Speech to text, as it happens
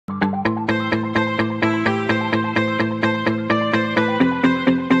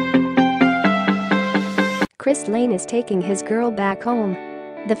Chris Lane is taking his girl back home.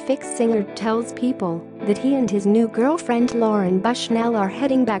 The Fix singer tells People that he and his new girlfriend Lauren Bushnell are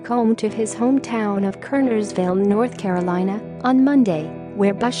heading back home to his hometown of Kernersville, North Carolina, on Monday,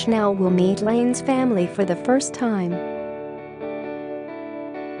 where Bushnell will meet Lane's family for the first time.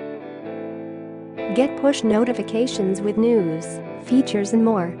 Get push notifications with news, features and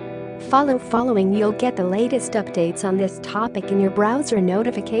more. Following you'll get the latest updates on this topic in your browser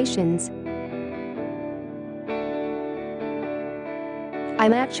notifications.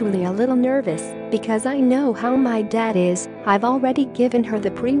 I'm actually a little nervous because I know how my dad is. I've already given her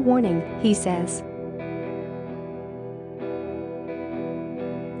the pre-warning, he says.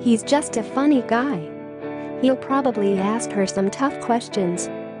 He's just a funny guy. He'll probably ask her some tough questions.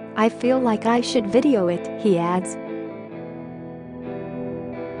 I feel like I should video it, he adds.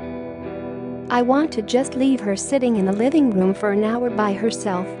 I want to just leave her sitting in the living room for an hour by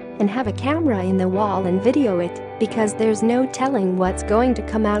herself and have a camera in the wall and video it, because there's no telling what's going to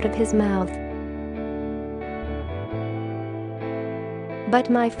come out of his mouth.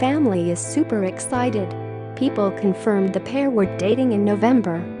 But my family is super excited. People confirmed the pair were dating in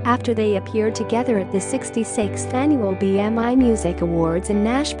November after they appeared together at the 66th Annual BMI Music Awards in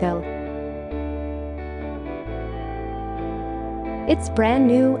Nashville. It's brand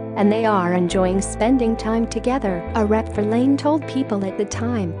new, and they are enjoying spending time together, a rep for Lane told People at the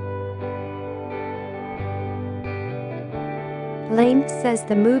time. Lane says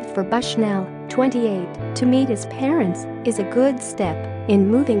the move for Bushnell, 28, to meet his parents is a good step in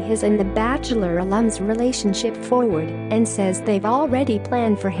moving his and the Bachelor alum's relationship forward, and says they've already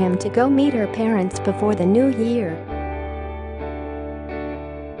planned for him to go meet her parents before the new year.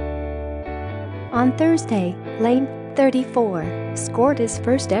 On Thursday, Lane, 34, scored his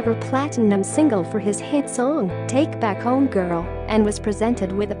first ever platinum single for his hit song, Take Back Home Girl, and was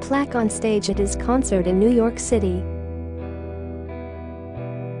presented with a plaque on stage at his concert in New York City.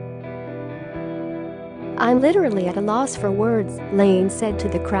 I'm literally at a loss for words, Lane said to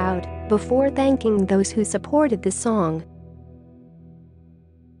the crowd, before thanking those who supported the song.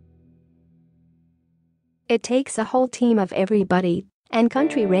 It takes a whole team of everybody, and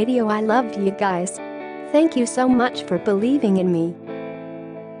country radio, I love you guys. Thank you so much for believing in me.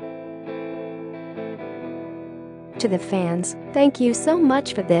 To the fans, thank you so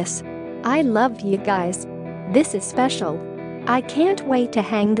much for this. I love you guys. This is special. I can't wait to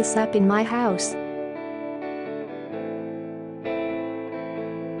hang this up in my house.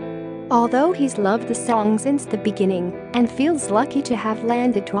 Although he's loved the song since the beginning and feels lucky to have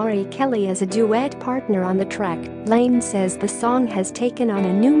landed Tori Kelly as a duet partner on the track, Lane says the song has taken on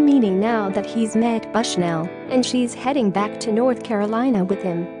a new meaning now that he's met Bushnell and she's heading back to North Carolina with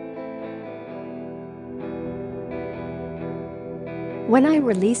him. When I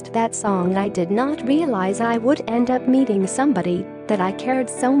released that song, I did not realize I would end up meeting somebody that I cared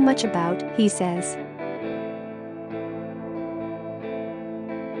so much about, he says.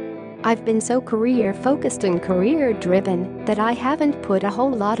 I've been so career-focused and career-driven that I haven't put a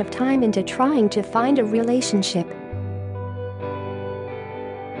whole lot of time into trying to find a relationship.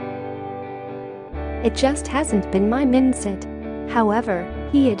 It just hasn't been my mindset. However,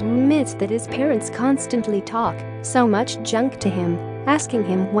 he admits that his parents constantly talk so much junk to him, asking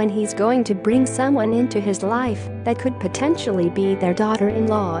him when he's going to bring someone into his life that could potentially be their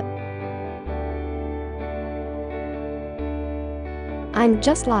daughter-in-law. I'm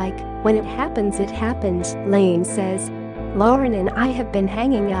just like, when it happens, Lane says. Lauren and I have been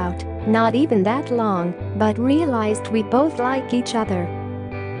hanging out, not even that long, but realized we both like each other.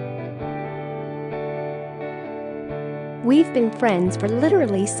 We've been friends for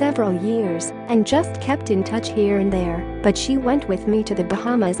literally several years and just kept in touch here and there, but she went with me to the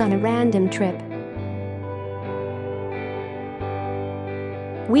Bahamas on a random trip.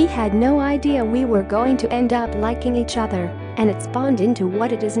 We had no idea we were going to end up liking each other, and it spawned into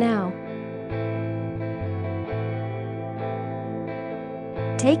what it is now.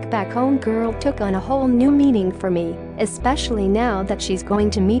 Take Back Home Girl took on a whole new meaning for me, especially now that she's going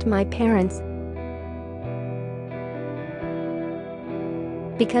to meet my parents.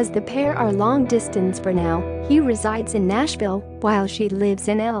 Because the pair are long distance for now, he resides in Nashville while she lives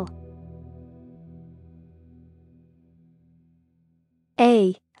in L.A.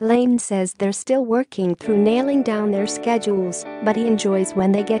 Lane says they're still working through nailing down their schedules, but he enjoys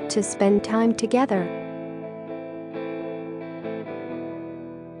when they get to spend time together.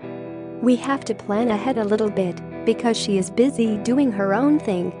 We have to plan ahead a little bit because she is busy doing her own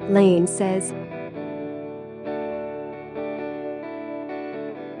thing, Lane says.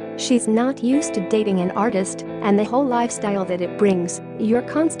 She's not used to dating an artist and the whole lifestyle that it brings. You're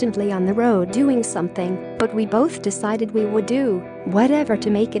constantly on the road doing something, but we both decided we would do whatever to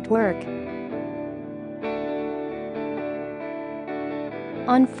make it work.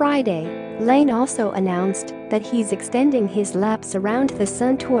 On Friday, Lane also announced that he's extending his Laps Around the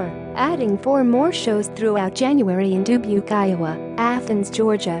Sun tour, adding 4 more shows throughout January in Dubuque, Iowa, Athens,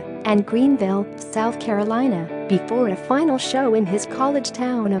 Georgia, and Greenville, South Carolina, before a final show in his college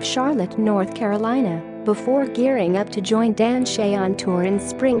town of Charlotte, North Carolina, before gearing up to join Dan Shay on tour in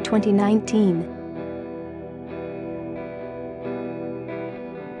spring 2019.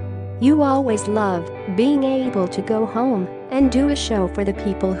 You always love being able to go home and do a show for the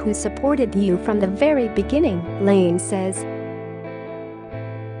people who supported you from the very beginning, Lane says.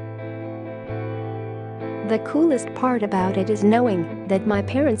 The coolest part about it is knowing that my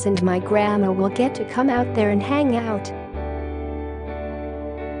parents and my grandma will get to come out there and hang out.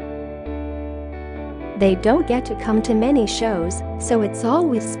 They don't get to come to many shows, so it's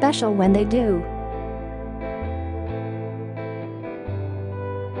always special when they do.